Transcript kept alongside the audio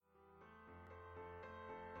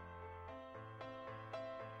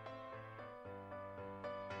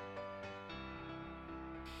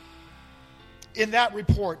In that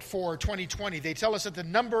report for 2020, they tell us that the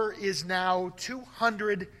number is now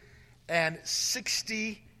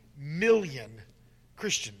 260 million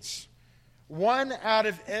Christians. 1 out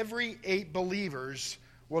of every 8 believers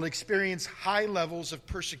will experience high levels of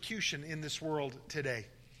persecution in this world today.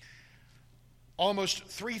 Almost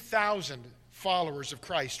 3,000 followers of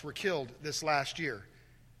Christ were killed this last year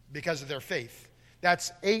because of their faith.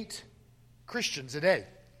 That's 8 Christians a day.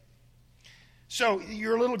 So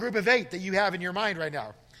your little group of 8 that you have in your mind right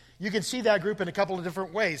now, you can see that group in a couple of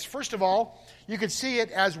different ways. First of all, you can see it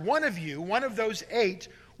as one of those 8,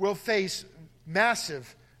 will face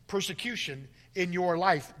massive persecution in your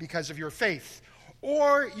life because of your faith.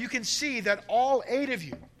 Or you can see that all 8 of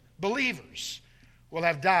you, believers, will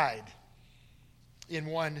have died in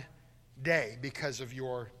one day because of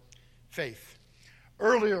your faith.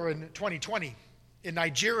 Earlier in 2020, in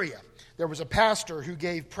Nigeria, there was a pastor who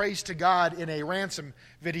gave praise to God in a ransom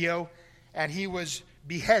video, and he was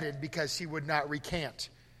beheaded because he would not recant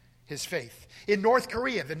his faith. In North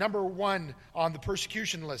Korea, the number 1 on the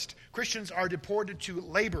persecution list, Christians are deported to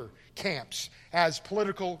labor camps as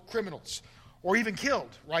political criminals, or even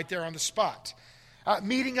killed right there on the spot.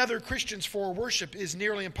 Meeting other Christians for worship is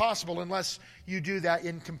nearly impossible unless you do that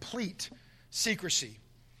in complete secrecy.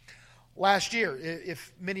 Last year,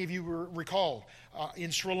 if many of you recall,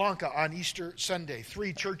 in Sri Lanka on Easter Sunday,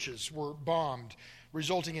 3 churches were bombed,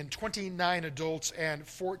 resulting in 29 adults and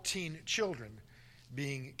 14 children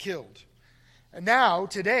being killed. And now,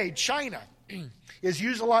 today, China is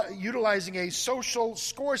utilizing a social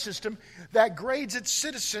score system that grades its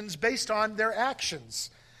citizens based on their actions.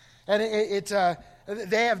 And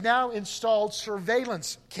they have now installed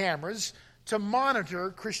surveillance cameras to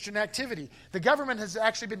monitor Christian activity. The government has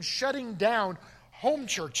actually been shutting down home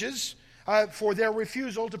churches for their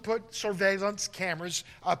refusal to put surveillance cameras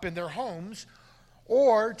up in their homes,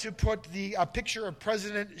 or to put a picture of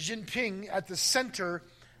President Jinping at the center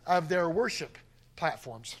of their worship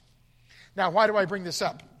platforms. Now, why do I bring this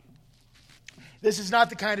up? This is not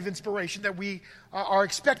the kind of inspiration that we are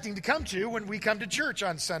expecting to come to when we come to church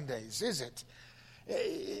on Sundays, is it?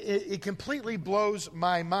 It completely blows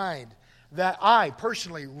my mind that I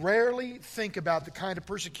personally rarely think about the kind of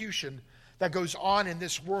persecution that goes on in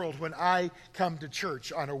this world when I come to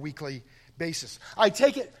church on a weekly basis. I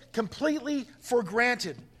take it completely for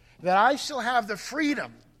granted that I still have the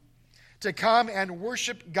freedom to come and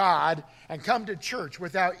worship God and come to church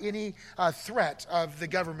without any threat of the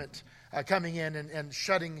government coming in and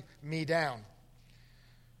shutting me down.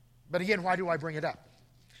 But again, why do I bring it up?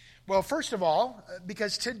 Well, first of all,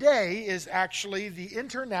 because today is actually the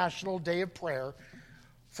International Day of Prayer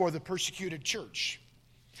for the Persecuted Church.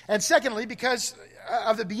 And secondly, because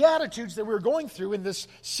of the Beatitudes that we're going through in this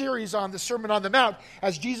series on the Sermon on the Mount,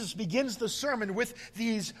 as Jesus begins the sermon with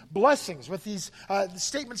these blessings, with these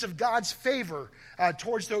statements of God's favor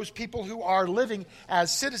towards those people who are living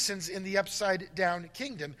as citizens in the upside-down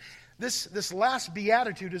kingdom. This last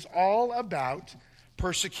Beatitude is all about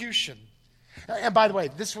persecution. And by the way,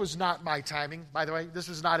 this was not my timing. By the way, this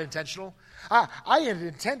was not intentional. I had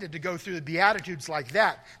intended to go through the Beatitudes like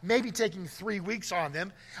that, maybe taking 3 weeks on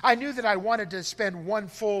them. I knew that I wanted to spend one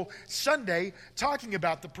full Sunday talking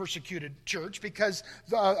about the persecuted church because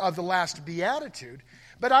of the last Beatitude.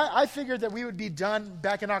 But I figured that we would be done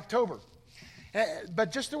back in October.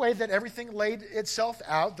 But just the way that everything laid itself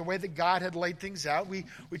out, the way that God had laid things out, we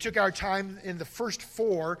took our time in the first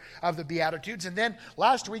 4 of the Beatitudes. And then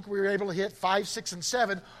last week we were able to hit 5, 6, and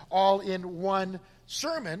 7 all in one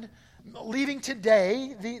sermon, leaving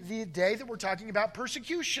today the day that we're talking about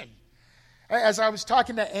persecution. As I was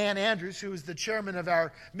talking to Ann Andrews, who is the chairman of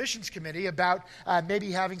our missions committee, about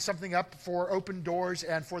maybe having something up for Open Doors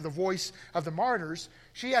and for the Voice of the Martyrs,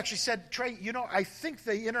 she actually said, Trey, I think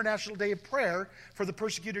the International Day of Prayer for the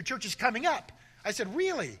Persecuted Church is coming up. I said,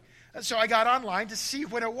 really? And so I got online to see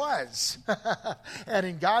when it was. And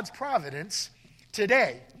in God's providence,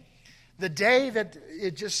 today, the day that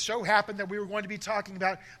it just so happened that we were going to be talking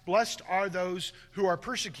about blessed are those who are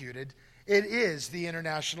persecuted, it is the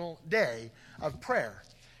International Day of Prayer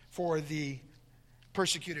for the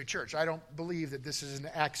Persecuted Church. I don't believe that this is an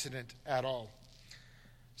accident at all.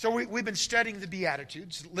 So we've been studying the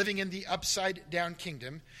Beatitudes, living in the upside-down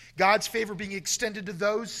kingdom, God's favor being extended to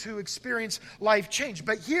those who experience life change.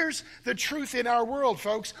 But here's the truth in our world,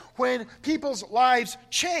 folks. When people's lives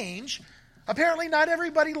change, apparently not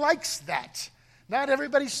everybody likes that. Not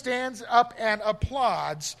everybody stands up and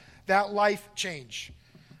applauds that life change.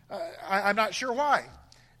 I'm not sure why,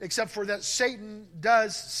 except for that Satan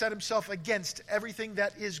does set himself against everything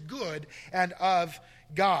that is good and of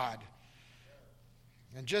God.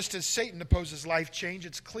 And just as Satan opposes life change,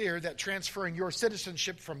 it's clear that transferring your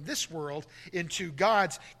citizenship from this world into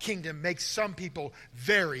God's kingdom makes some people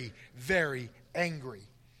very, very angry.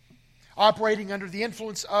 Operating under the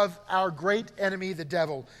influence of our great enemy, the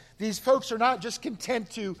devil, these folks are not just content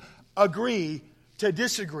to agree to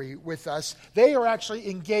disagree with us. They are actually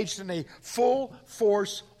engaged in a full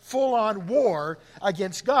force, full-on war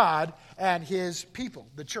against God and His people,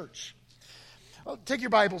 the church. Well, take your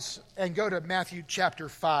Bibles and go to Matthew chapter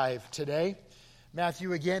 5 today.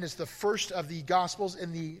 Matthew, again, is the first of the Gospels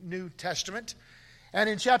in the New Testament. And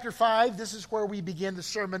in chapter 5, this is where we begin the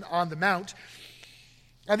Sermon on the Mount.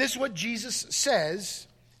 And this is what Jesus says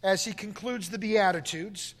as He concludes the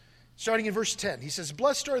Beatitudes, starting in verse 10. He says,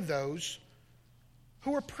 "Blessed are those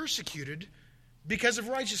who are persecuted because of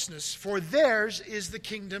righteousness, for theirs is the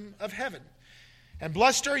kingdom of heaven. And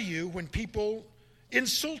blessed are you when people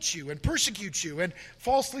insult you and persecute you and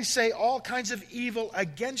falsely say all kinds of evil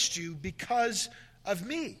against you because of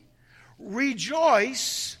me.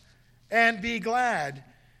 Rejoice and be glad,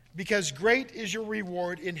 because great is your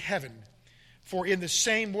reward in heaven. For in the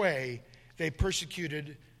same way they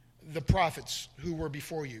persecuted the prophets who were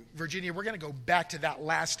before you." Virginia, we're going to go back to that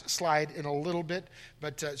last slide in a little bit,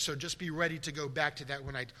 but so just be ready to go back to that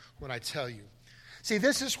when I tell you. See,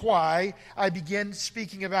 this is why I begin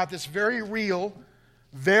speaking about this very real,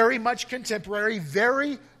 very much contemporary,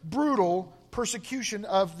 very brutal persecution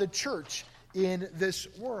of the church in this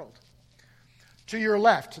world. To your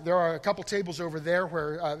left, there are a couple tables over there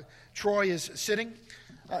where Troy is sitting.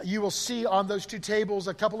 You will see on those two tables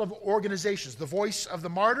a couple of organizations, the Voice of the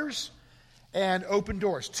Martyrs and Open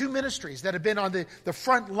Doors. Two ministries that have been on the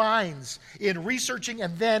front lines in researching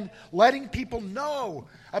and then letting people know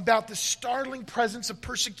about the startling presence of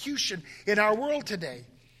persecution in our world today.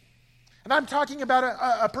 And I'm talking about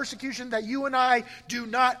a persecution that you and I do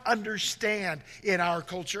not understand in our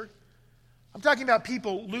culture. I'm talking about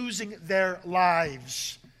people losing their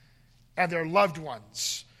lives and their loved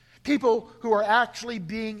ones. People who are actually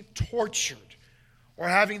being tortured or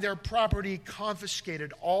having their property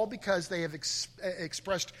confiscated, all because they have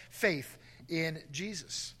expressed faith in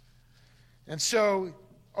Jesus. And so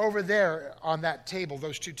over there on that table,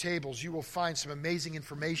 those two tables, you will find some amazing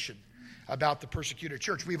information about the persecuted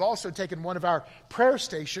church. We've also taken one of our prayer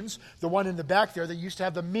stations, the one in the back there that used to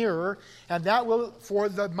have the mirror, and that will, for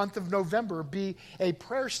the month of November, be a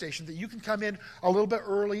prayer station that you can come in a little bit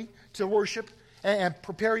early to worship and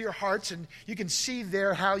prepare your hearts, and you can see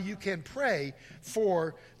there how you can pray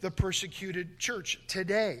for the persecuted church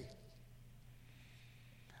today.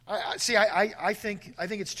 I think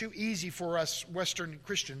it's too easy for us Western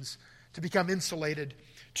Christians to become insulated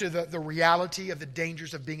to the reality of the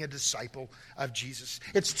dangers of being a disciple of Jesus.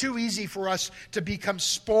 It's too easy for us to become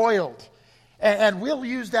spoiled. And we'll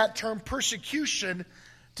use that term persecution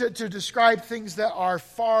to describe things that are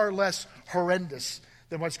far less horrendous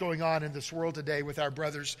than what's going on in this world today with our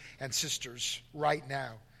brothers and sisters right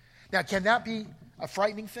now. Now, can that be a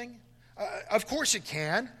frightening thing? Of course it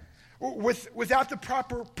can. Without the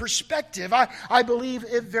proper perspective, I believe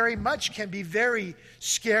it very much can be very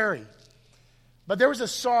scary. But there was a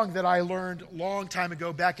song that I learned a long time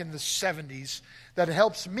ago, back in the 70s, that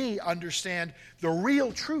helps me understand the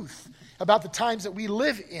real truth about the times that we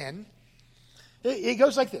live in. It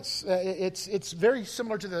goes like this. It's very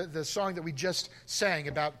similar to the song that we just sang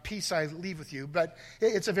about peace I leave with you, but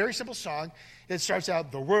it's a very simple song. It starts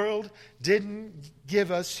out, "The world didn't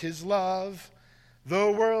give us His love.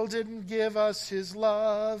 The world didn't give us His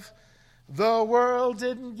love. The world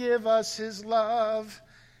didn't give us His love.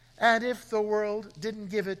 And if the world didn't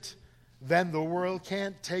give it, then the world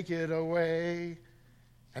can't take it away."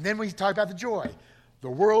 And then we talk about the joy. "The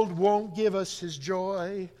world won't give us His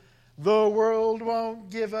joy. The world won't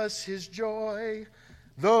give us His joy.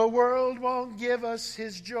 The world won't give us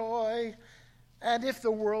His joy. And if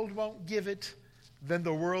the world won't give it, then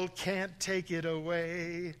the world can't take it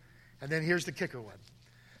away." And then here's the kicker one.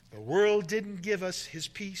 "The world didn't give us His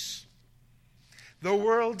peace. The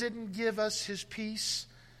world didn't give us His peace.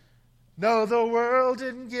 No, the world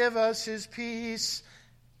didn't give us His peace.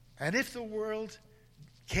 And if the world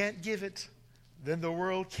can't give it, then the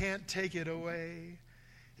world can't take it away."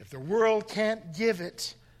 If the world can't give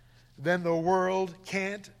it, then the world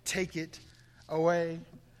can't take it away.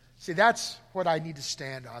 See, that's what I need to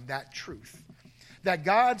stand on, that truth. That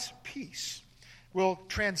God's peace will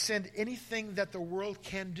transcend anything that the world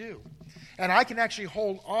can do. And I can actually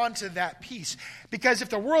hold on to that peace. Because if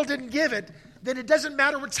the world didn't give it, then it doesn't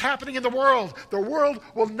matter what's happening in the world. The world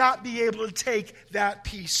will not be able to take that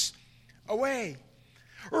peace away.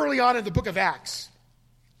 Early on in the book of Acts,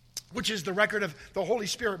 which is the record of the Holy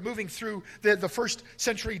Spirit moving through the first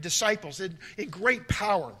century disciples in great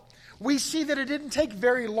power, we see that it didn't take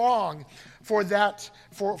very long for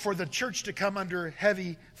the church to come under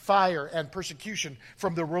heavy fire and persecution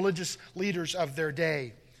from the religious leaders of their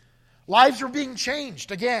day. Lives were being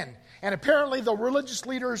changed again, and apparently the religious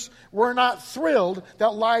leaders were not thrilled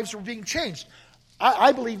that lives were being changed.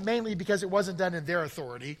 I believe mainly because it wasn't done in their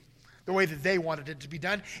authority, the way that they wanted it to be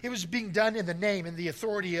done. It was being done in the name and the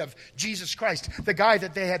authority of Jesus Christ, the guy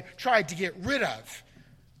that they had tried to get rid of,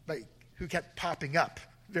 but who kept popping up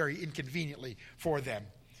very inconveniently for them.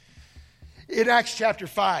 In Acts chapter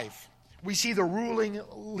 5, we see the ruling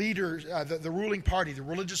leaders, the ruling party, the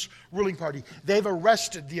religious ruling party. They've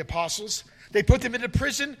arrested the apostles. They put them into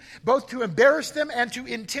prison, both to embarrass them and to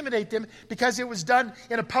intimidate them, because it was done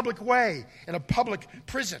in a public way, in a public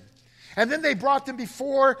prison. And then they brought them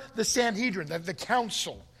before the Sanhedrin, the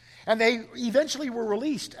council. And they eventually were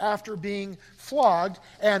released after being flogged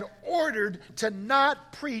and ordered to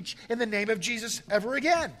not preach in the name of Jesus ever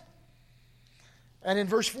again. And in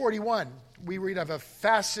verse 41, we read of a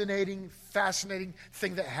fascinating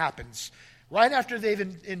thing that happens. Right after they've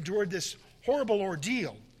endured this horrible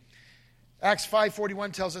ordeal, Acts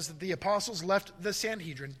 5:41 tells us that the apostles left the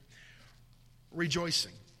Sanhedrin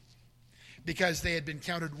rejoicing because they had been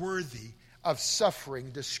counted worthy of suffering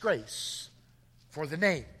disgrace for the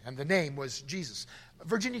name, and the name was Jesus.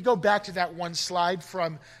 Virginia, go back to that one slide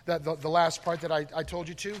from the last part that I told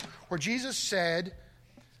you to, where Jesus said,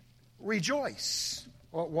 rejoice.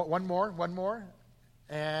 Well, one more.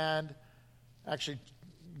 And actually,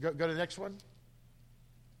 go to the next one.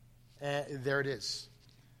 And there it is.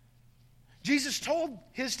 Jesus told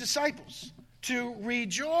his disciples to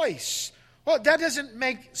rejoice. Well, that doesn't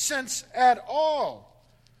make sense at all.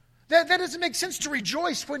 That doesn't make sense to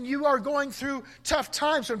rejoice when you are going through tough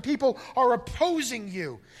times, when people are opposing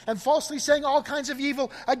you and falsely saying all kinds of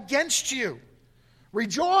evil against you.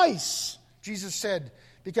 Rejoice, Jesus said,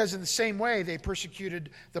 because in the same way they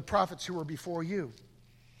persecuted the prophets who were before you.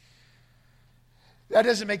 That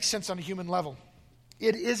doesn't make sense on a human level.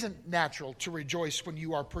 It isn't natural to rejoice when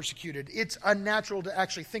you are persecuted. It's unnatural to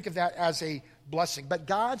actually think of that as a blessing. But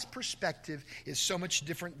God's perspective is so much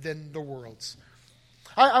different than the world's.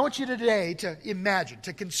 I want you today to imagine,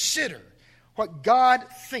 to consider what God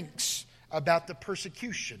thinks about the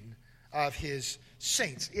persecution of his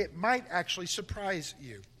saints. It might actually surprise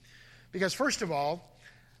you. Because first of all,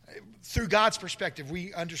 through God's perspective,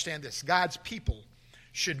 we understand this. God's people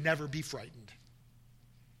should never be frightened.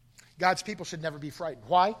 God's people should never be frightened.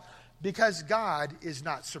 Why? Because God is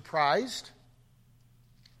not surprised.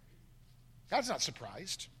 God's not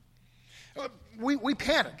surprised. We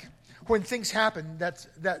panic when things happen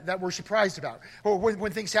that we're surprised about, or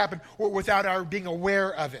when things happen without our being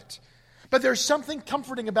aware of it. But there's something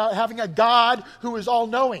comforting about having a God who is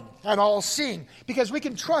all-knowing and all-seeing, because we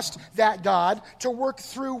can trust that God to work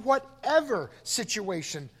through whatever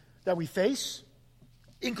situation that we face,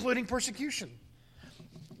 including persecution.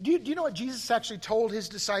 Do you know what Jesus actually told his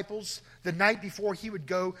disciples the night before he would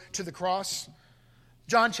go to the cross?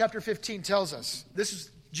 John chapter 15 tells us, this is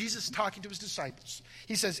Jesus talking to his disciples.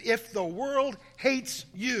 He says, if the world hates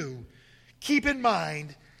you, keep in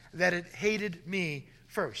mind that it hated me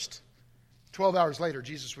first. 12 hours later,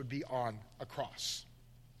 Jesus would be on a cross.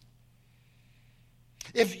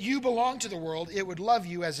 If you belong to the world, it would love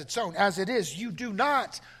you as its own. As it is, you do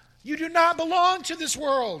not belong to this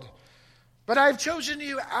world. But I have chosen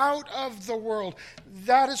you out of the world.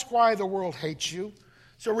 That is why the world hates you.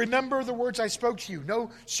 So remember the words I spoke to you.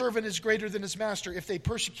 No servant is greater than his master. If they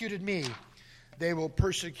persecuted me, they will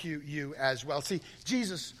persecute you as well. See,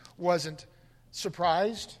 Jesus wasn't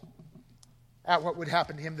surprised at what would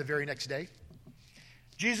happen to him the very next day.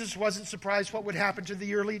 Jesus wasn't surprised what would happen to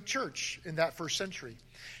the early church in that first century.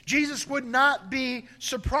 Jesus would not be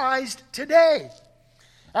surprised today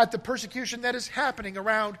at the persecution that is happening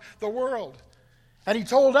around the world. And he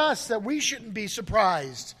told us that we shouldn't be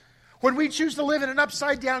surprised. When we choose to live in an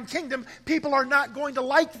upside-down kingdom, people are not going to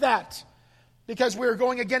like that because we're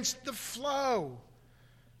going against the flow.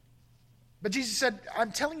 But Jesus said,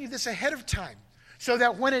 I'm telling you this ahead of time so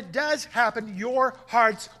that when it does happen, your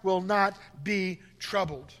hearts will not be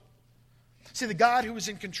troubled. See, the God who is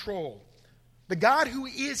in control,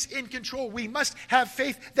 we must have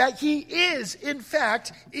faith that he is, in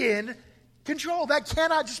fact, in control. That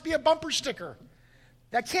cannot just be a bumper sticker.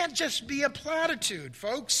 That can't just be a platitude,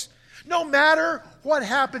 folks. No matter what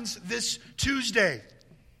happens this Tuesday,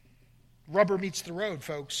 rubber meets the road,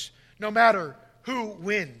 folks. No matter who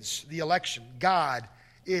wins the election, God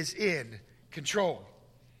is in control.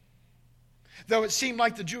 Though it seemed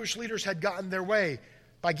like the Jewish leaders had gotten their way,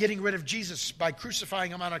 by getting rid of Jesus, by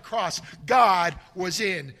crucifying him on a cross, God was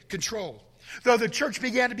in control. Though the church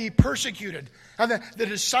began to be persecuted, and the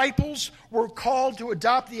disciples were called to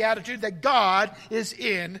adopt the attitude that God is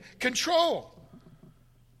in control.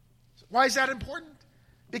 Why is that important?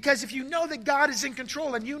 Because if you know that God is in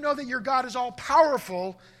control and you know that your God is all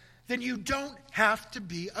powerful, then you don't have to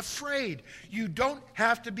be afraid. You don't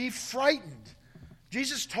have to be frightened.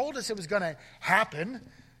 Jesus told us it was going to happen.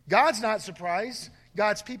 God's not surprised.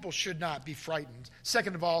 God's people should not be frightened.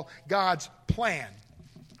 Second of all, God's plan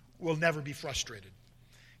will never be frustrated.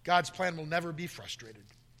 God's plan will never be frustrated.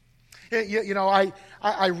 You know,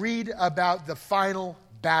 I read about the final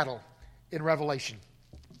battle in Revelation.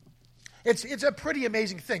 It's a pretty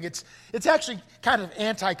amazing thing. It's actually kind of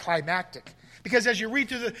anticlimactic. Because as you read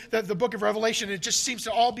through the book of Revelation, it just seems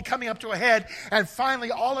to all be coming up to a head. And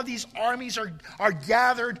finally, all of these armies are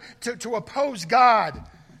gathered to oppose God.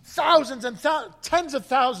 Thousands and tens of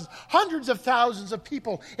thousands, hundreds of thousands of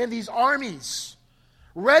people in these armies,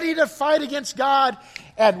 ready to fight against God.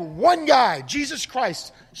 And one guy, Jesus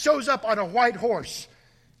Christ, shows up on a white horse.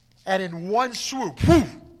 And in one swoop,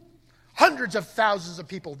 hundreds of thousands of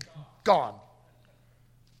people gone.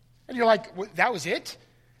 And you're like, that was it?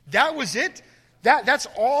 That was it? That's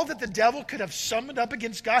all that the devil could have summoned up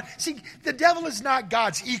against God? See, the devil is not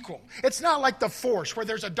God's equal. It's not like the Force where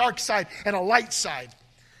there's a dark side and a light side.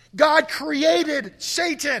 God created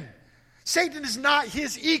Satan. Satan is not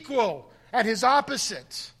his equal and his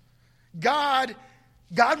opposite. God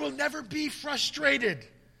will never be frustrated.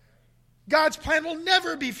 God's plan will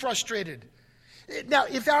never be frustrated. Now,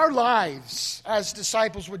 if our lives as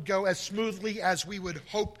disciples would go as smoothly as we would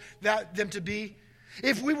hope them to be,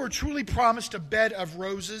 if we were truly promised a bed of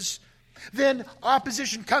roses, then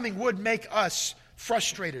opposition coming would make us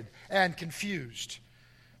frustrated and confused.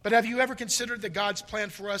 But have you ever considered that God's plan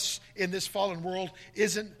for us in this fallen world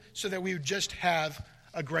isn't so that we would just have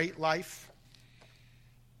a great life?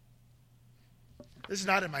 This is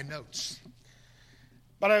not in my notes.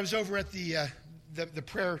 But I was over at the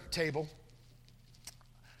prayer table,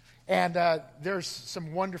 and there's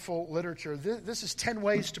some wonderful literature. This is 10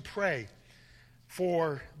 ways to pray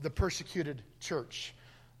for the persecuted church.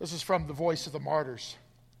 This is from The Voice of the Martyrs.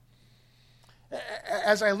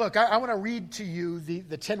 As I look, I want to read to you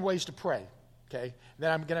the 10 ways to pray. Okay?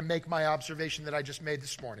 Then I'm going to make my observation that I just made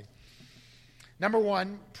this morning. Number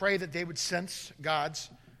 1, pray that they would sense God's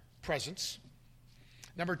presence.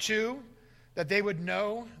 Number 2, that they would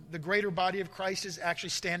know the greater body of Christ is actually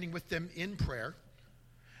standing with them in prayer.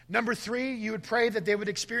 Number 3, you would pray that they would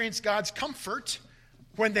experience God's comfort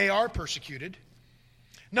when they are persecuted.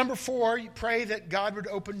 Number 4, you pray that God would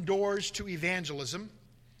open doors to evangelism.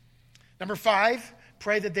 Number 5,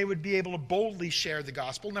 pray that they would be able to boldly share the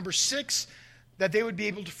gospel. Number 6, that they would be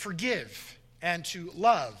able to forgive and to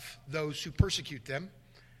love those who persecute them.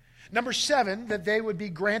 Number 7, that they would be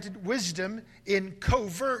granted wisdom in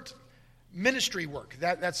covert ministry work.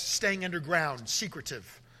 That's staying underground,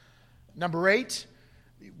 secretive. Number 8,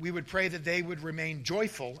 we would pray that they would remain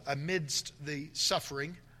joyful amidst the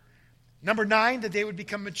suffering. Number 9, that they would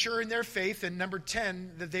become mature in their faith. And number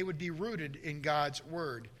 10, that they would be rooted in God's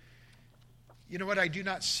word. You know what I do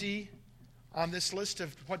not see on this list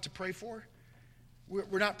of what to pray for?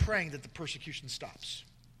 We're not praying that the persecution stops.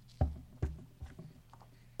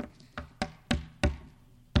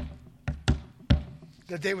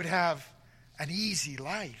 That they would have an easy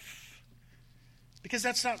life. Because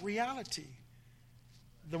that's not reality.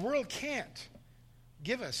 The world can't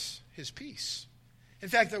give us his peace. In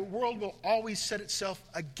fact, the world will always set itself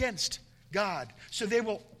against God. So they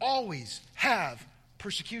will always have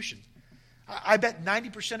persecution. I bet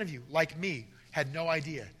 90% of you, like me, had no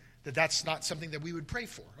idea that that's not something that we would pray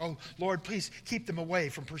for. Oh, Lord, please keep them away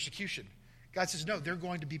from persecution. God says, no, they're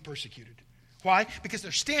going to be persecuted. Why? Because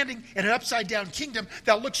they're standing in an upside-down kingdom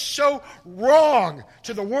that looks so wrong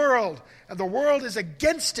to the world. And the world is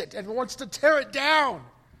against it and wants to tear it down.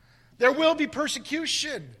 There will be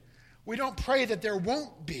persecution. We don't pray that there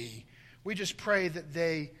won't be. We just pray that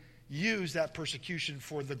they use that persecution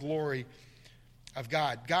for the glory of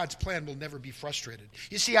God. God's plan will never be frustrated.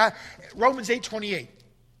 You see, Romans 8:28.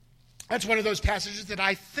 That's one of those passages that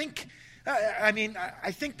I think,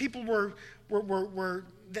 I think people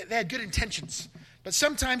they had good intentions. But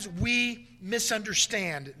sometimes we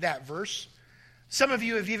misunderstand that verse. Some of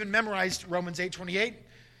you have even memorized Romans 8:28.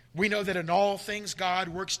 We know that in all things God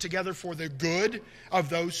works together for the good of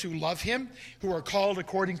those who love him, who are called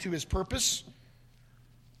according to his purpose.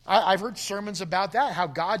 I've heard sermons about that, how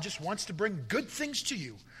God just wants to bring good things to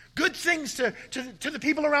you. Good things to the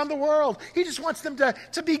people around the world. He just wants them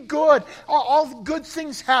to be good. All good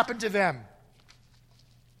things happen to them.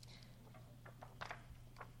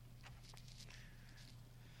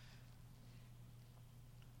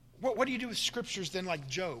 what do you do with scriptures then like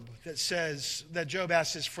Job that says, that Job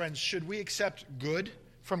asks his friends, should we accept good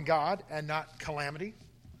from God and not calamity?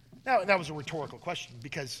 Now, that was a rhetorical question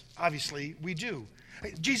because obviously we do.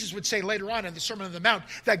 Jesus would say later on in the Sermon on the Mount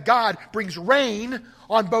that God brings rain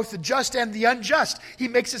on both the just and the unjust. He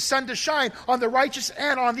makes his sun to shine on the righteous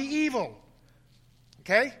and on the evil.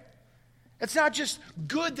 Okay? It's not just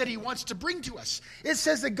good that he wants to bring to us. It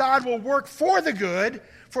says that God will work for the good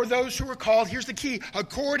for those who are called, here's the key,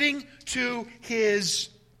 according to his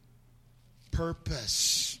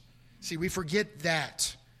purpose. See, we forget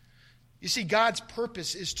that. You see, God's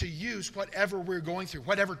purpose is to use whatever we're going through,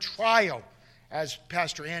 whatever trial, as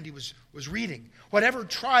Pastor Andy was reading, whatever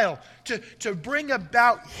trial, to bring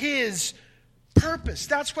about his purpose.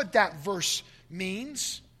 That's what that verse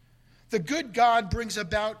means. The good God brings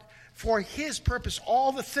about for his purpose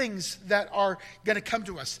all the things that are going to come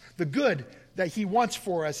to us. The good that he wants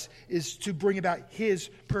for us is to bring about his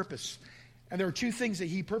purpose. And there are two things that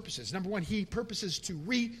he purposes. Number one, he purposes to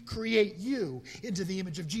recreate you into the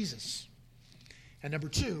image of Jesus. And number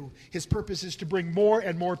two, his purpose is to bring more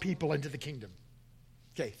and more people into the kingdom.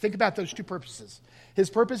 Okay, think about those two purposes. His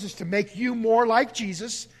purpose is to make you more like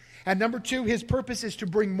Jesus. And number two, his purpose is to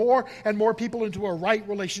bring more and more people into a right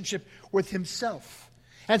relationship with himself.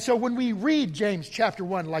 And so when we read James chapter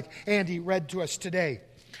 1, like Andy read to us today,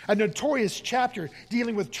 a notorious chapter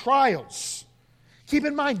dealing with trials, keep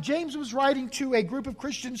in mind, James was writing to a group of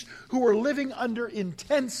Christians who were living under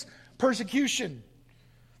intense persecution.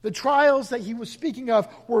 The trials that he was speaking of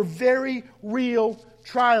were very real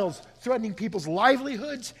trials, threatening people's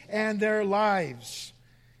livelihoods and their lives.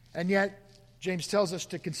 And yet, James tells us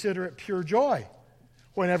to consider it pure joy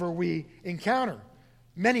whenever we encounter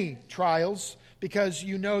many trials, because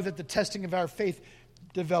you know that the testing of our faith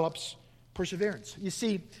develops perseverance. You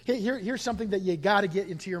see, here's something that you got to get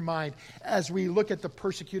into your mind as we look at the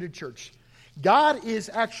persecuted church. God is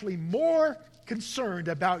actually more concerned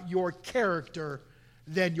about your character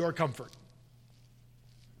than your comfort.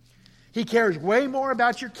 He cares way more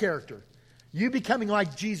about your character, you becoming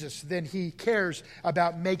like Jesus, than he cares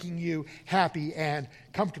about making you happy and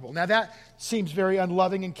comfortable. Now that seems very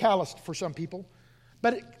unloving and calloused for some people.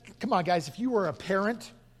 But come on, guys, if you were a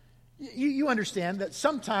parent, you understand that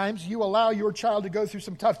sometimes you allow your child to go through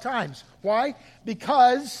some tough times. Why?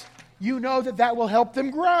 Because you know that will help them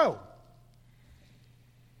grow.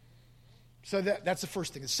 So that's the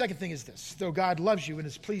first thing. The second thing is this. Though God loves you and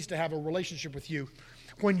is pleased to have a relationship with you,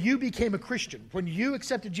 when you became a Christian, when you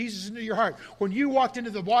accepted Jesus into your heart, when you walked into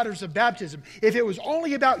the waters of baptism, if it was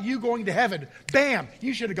only about you going to heaven, bam,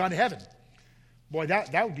 you should have gone to heaven. Boy,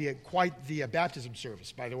 that would be quite the baptism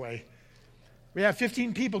service, by the way. We have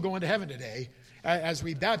 15 people going to heaven today as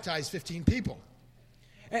we baptize 15 people.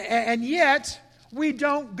 And yet, we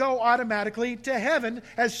don't go automatically to heaven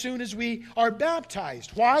as soon as we are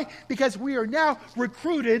baptized. Why? Because we are now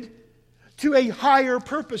recruited to a higher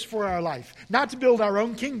purpose for our life. Not to build our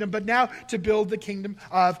own kingdom, but now to build the kingdom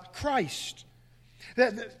of Christ.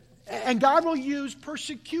 And God will use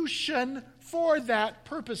persecution for that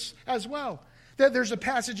purpose as well. There's a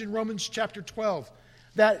passage in Romans chapter 12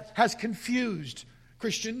 that has confused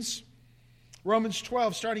Christians. Romans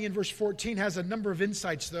 12, starting in verse 14, has a number of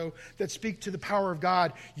insights, though, that speak to the power of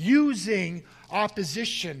God using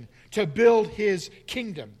opposition to build his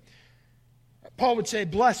kingdom. Paul would say,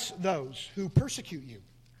 bless those who persecute you.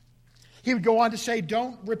 He would go on to say,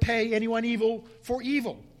 don't repay anyone evil for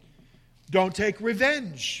evil. Don't take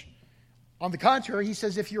revenge. On the contrary, he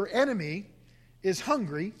says, if your enemy is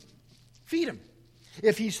hungry, feed him.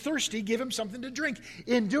 If he's thirsty, give him something to drink.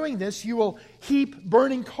 In doing this, you will heap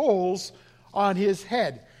burning coals on his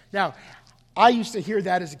head. Now, I used to hear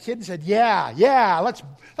that as a kid and said, yeah,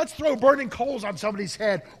 let's throw burning coals on somebody's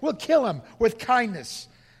head. We'll kill him with kindness.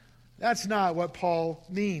 That's not what Paul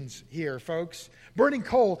means here, folks. Burning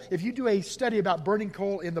coal, if you do a study about burning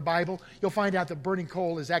coal in the Bible, you'll find out that burning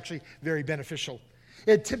coal is actually very beneficial.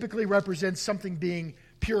 It typically represents something being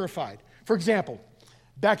purified. For example,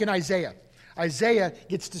 back in Isaiah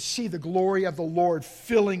gets to see the glory of the Lord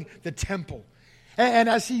filling the temple. And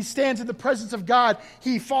as he stands in the presence of God,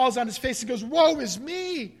 he falls on his face and goes, woe is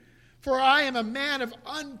me, for I am a man of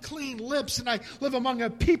unclean lips, and I live among a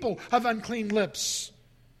people of unclean lips.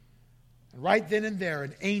 And right then and there,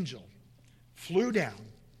 an angel flew down,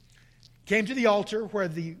 came to the altar where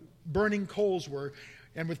the burning coals were,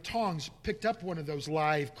 and with tongs picked up one of those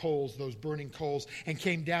live coals, those burning coals, and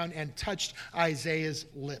came down and touched Isaiah's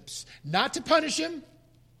lips. Not to punish him,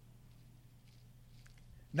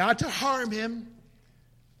 not to harm him,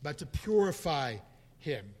 but to purify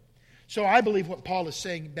him. So I believe what Paul is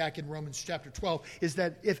saying back in Romans chapter 12 is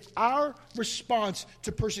that if our response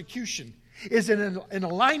to persecution is in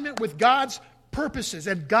alignment with God's purposes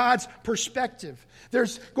and God's perspective,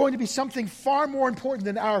 there's going to be something far more important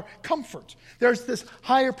than our comfort. There's this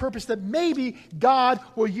higher purpose that maybe God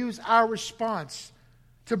will use our response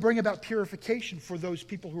to bring about purification for those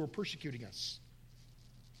people who are persecuting us.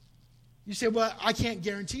 You say, well, I can't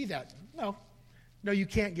guarantee that. No, you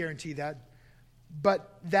can't guarantee that.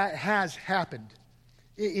 But that has happened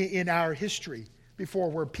in our history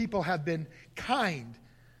before, where people have been kind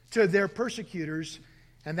to their persecutors,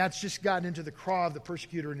 and that's just gotten into the craw of the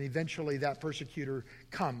persecutor, and eventually that persecutor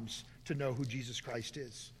comes to know who Jesus Christ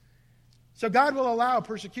is. So God will allow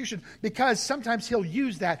persecution because sometimes He'll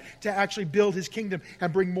use that to actually build His kingdom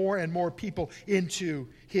and bring more and more people into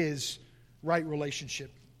His right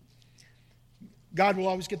relationship. God will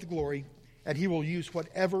always get the glory, and He will use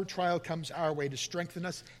whatever trial comes our way to strengthen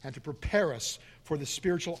us and to prepare us for the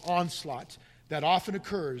spiritual onslaught that often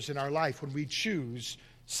occurs in our life when we choose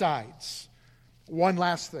sides. One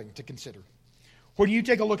last thing to consider. When you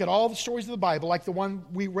take a look at all the stories of the Bible, like the one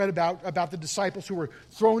we read about the disciples who were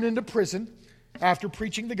thrown into prison after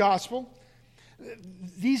preaching the gospel,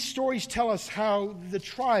 these stories tell us how the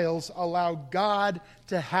trials allow God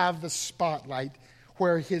to have the spotlight,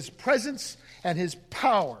 where His presence and His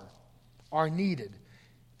power are needed.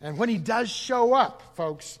 And when He does show up,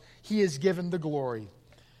 folks, He is given the glory.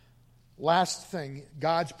 Last thing,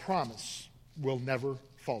 God's promise will never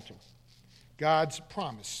falter. God's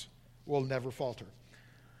promise will never falter.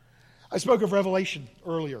 I spoke of Revelation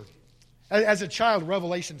earlier. As a child,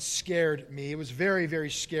 Revelation scared me. It was very, very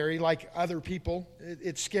scary. Like other people,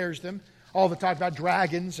 it scares them. All the talk about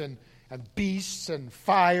dragons and beasts and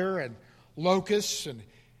fire and locusts and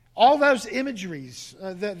all those imageries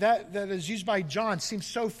that is used by John seems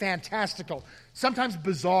so fantastical, sometimes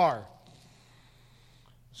bizarre.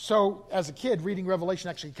 So as a kid, reading Revelation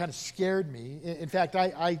actually kind of scared me. In fact,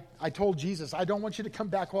 I told Jesus, I don't want you to come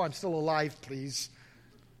back while I'm still alive, please.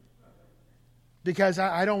 Because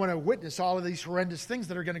I don't want to witness all of these horrendous things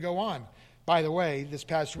that are going to go on. By the way, this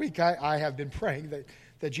past week, I have been praying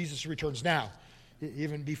that Jesus returns now.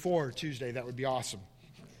 Even before Tuesday, that would be awesome.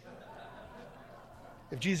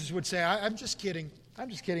 If Jesus would say, I'm just kidding.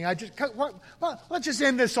 Let's just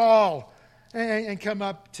end this all and come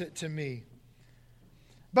up to me.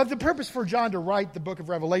 But the purpose for John to write the book of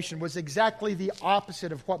Revelation was exactly the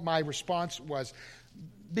opposite of what my response was.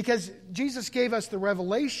 Because Jesus gave us the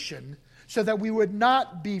revelation so that we would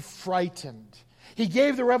not be frightened. He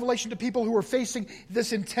gave the revelation to people who were facing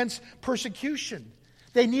this intense persecution.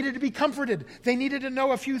 They needed to be comforted. They needed to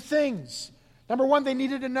know a few things. Number one, they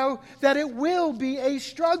needed to know that it will be a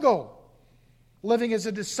struggle living as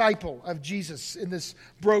a disciple of Jesus in this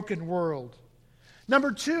broken world.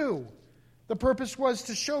 Number two, the purpose was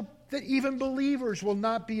to show that even believers will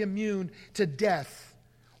not be immune to death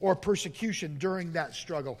or persecution during that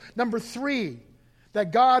struggle. Number three,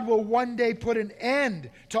 that God will one day put an end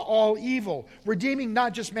to all evil, redeeming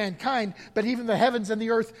not just mankind, but even the heavens and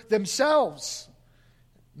the earth themselves.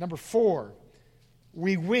 Number four,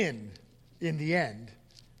 we win in the end.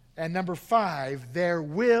 And number five, there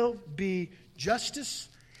will be justice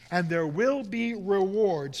and there will be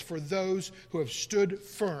rewards for those who have stood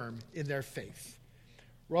firm in their faith.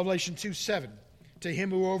 Revelation 2:7. To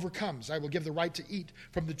him who overcomes, I will give the right to eat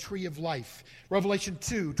from the tree of life. Revelation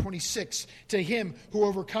 2:26. To him who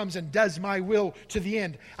overcomes and does my will to the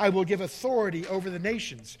end, I will give authority over the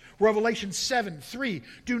nations. Revelation 7:3.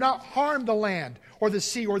 Do not harm the land or the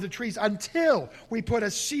sea or the trees until we put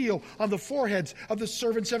a seal on the foreheads of the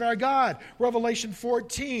servants of our God. Revelation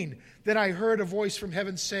 14. Then I heard a voice from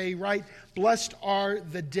heaven say, right, blessed are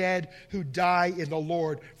the dead who die in the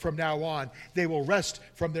Lord from now on. They will rest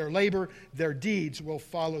from their labor. Their deeds will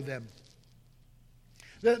follow them.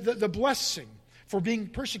 The blessing for being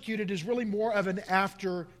persecuted is really more of an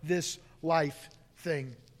after this life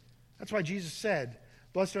thing. That's why Jesus said,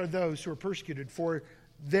 blessed are those who are persecuted, for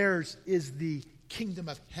theirs is the kingdom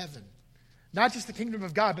of heaven. Not just the kingdom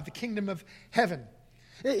of God, but the kingdom of heaven.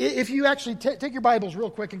 If you actually take your Bibles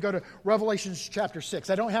real quick and go to Revelation chapter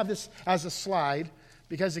 6. I don't have this as a slide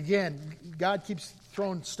because, again, God keeps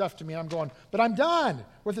throwing stuff to me. I'm going, but I'm done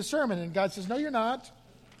with the sermon. And God says, no, you're not.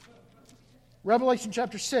 Revelation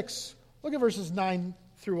chapter 6. Look at verses 9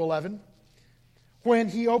 through 11. When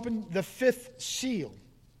he opened the fifth seal,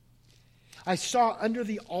 I saw under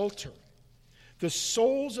the altar the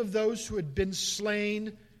souls of those who had been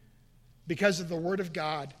slain because of the word of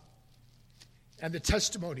God and the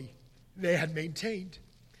testimony they had maintained.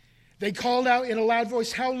 They called out in a loud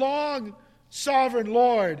voice, how long, sovereign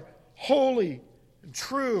Lord, holy and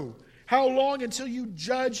true, How long until you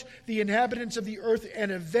judge the inhabitants of the earth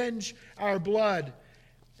and avenge our blood?"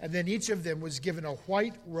 And then each of them was given a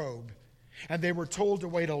white robe, and they were told to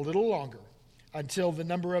wait a little longer until the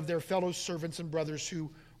number of their fellow servants and brothers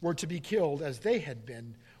who were to be killed as they had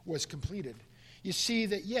been was completed. You see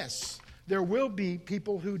that, yes, there will be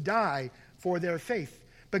people who die for their faith,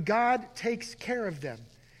 but God takes care of them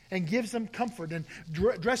and gives them comfort and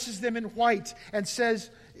dresses them in white and says,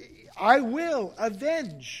 "I will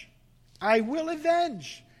avenge. I will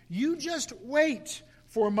avenge. You just wait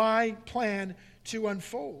for my plan to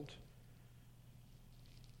unfold."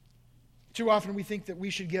 Too often we think that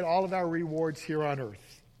we should get all of our rewards here on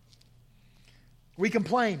earth. We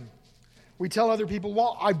complain. We tell other people,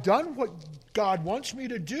 "Well, I've done what God wants me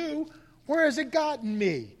to do. Where has it gotten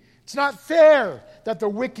me? It's not fair that the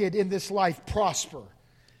wicked in this life prosper."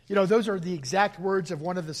 You know, those are the exact words of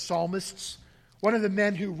one of the psalmists, one of the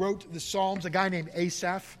men who wrote the Psalms, a guy named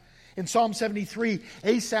Asaph. In Psalm 73,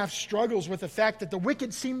 Asaph struggles with the fact that the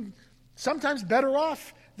wicked seem sometimes better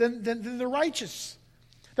off than the righteous,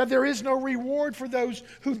 that there is no reward for those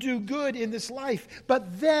who do good in this life.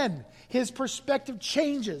 But then his perspective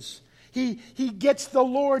changes. He gets the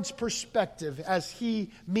Lord's perspective as he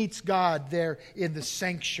meets God there in the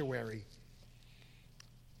sanctuary.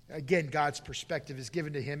 Again, God's perspective is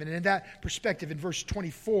given to him. And in that perspective, in verse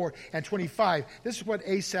 24 and 25, this is what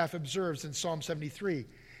Asaph observes in Psalm 73.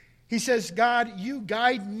 He says, "God, you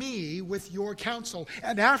guide me with your counsel,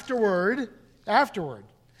 and afterward,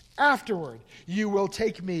 you will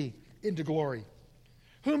take me into glory.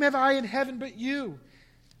 Whom have I in heaven but you?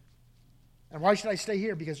 And why should I stay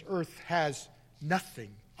here? Because earth has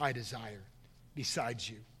nothing I desire besides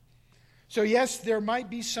you." So yes, there might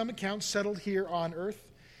be some accounts settled here on earth,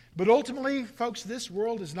 but ultimately, folks, this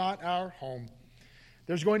world is not our home.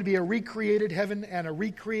 There's going to be a recreated heaven and a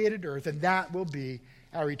recreated earth, and that will be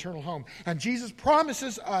our eternal home. And Jesus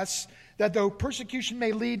promises us that though persecution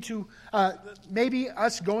may lead to maybe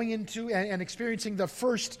us going into and experiencing the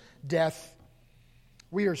first death,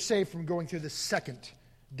 we are saved from going through the second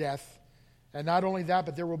death. And not only that,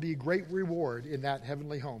 but there will be a great reward in that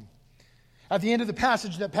heavenly home. At the end of the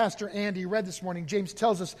passage that Pastor Andy read this morning, James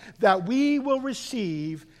tells us that we will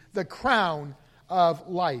receive the crown of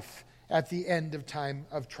life at the end of time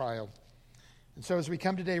of trial. And so as we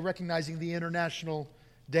come today recognizing the International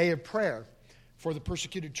Day of Prayer for the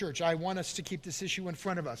persecuted church, I want us to keep this issue in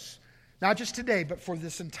front of us. Not just today, but for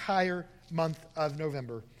this entire month of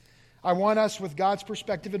November. I want us, with God's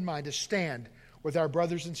perspective in mind, to stand with our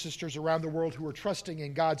brothers and sisters around the world who are trusting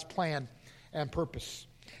in God's plan and purpose,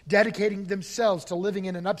 dedicating themselves to living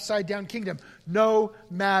in an upside-down kingdom, no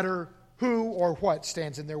matter who or what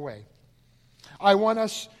stands in their way. I want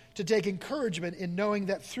us to take encouragement in knowing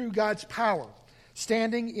that through God's power,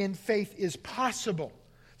 standing in faith is possible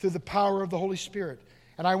through the power of the Holy Spirit.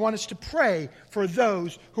 And I want us to pray for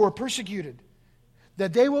those who are persecuted,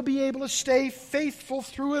 that they will be able to stay faithful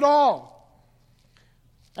through it all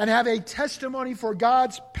and have a testimony for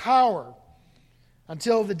God's power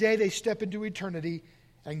until the day they step into eternity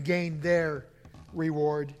and gain their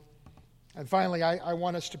reward. And finally, I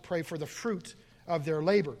want us to pray for the fruit of their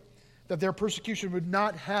labor, that their persecution would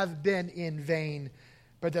not have been in vain,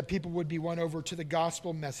 but that people would be won over to the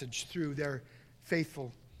gospel message through their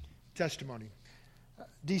faithful testimony.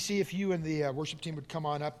 DC, if you and the worship team would come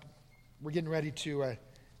on up. We're getting ready to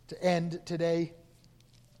end today.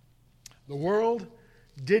 The world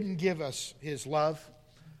didn't give us his love.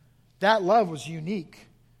 That love was unique,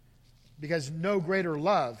 because no greater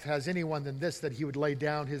love has anyone than this, that he would lay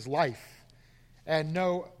down his life. And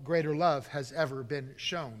no greater love has ever been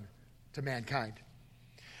shown to mankind.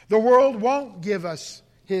 The world won't give us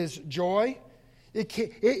his joy.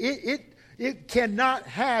 It cannot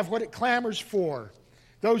have what it clamors for.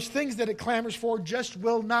 Those things that it clamors for just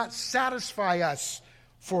will not satisfy us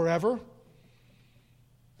forever.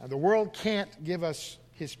 And the world can't give us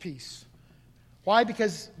his peace. Why?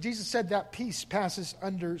 Because Jesus said that peace passes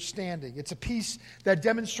understanding. It's a peace that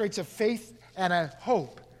demonstrates a faith and a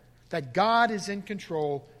hope that God is in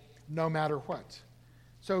control no matter what.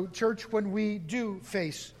 So, church, when we do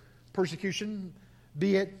face persecution,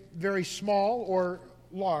 be it very small or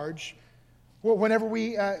large, whenever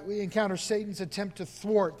we encounter Satan's attempt to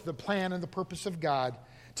thwart the plan and the purpose of God,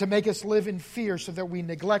 to make us live in fear so that we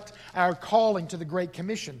neglect our calling to the Great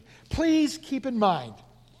Commission, please keep in mind,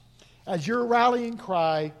 as your rallying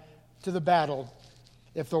cry to the battle,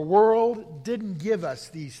 if the world didn't give us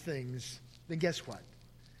these things, then guess what?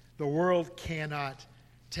 The world cannot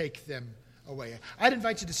take them away. I'd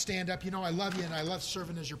invite you to stand up. You know, I love you and I love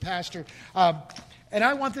serving as your pastor. And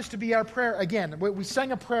I want this to be our prayer. Again, we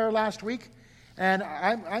sang a prayer last week, And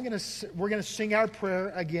we're going to sing our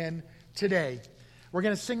prayer again today. We're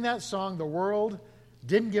going to sing that song, "The world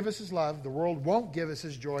didn't give us his love, the world won't give us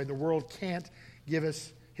his joy, the world can't give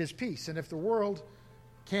us his peace." And if the world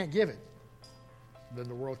can't give it, then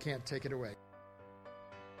the world can't take it away.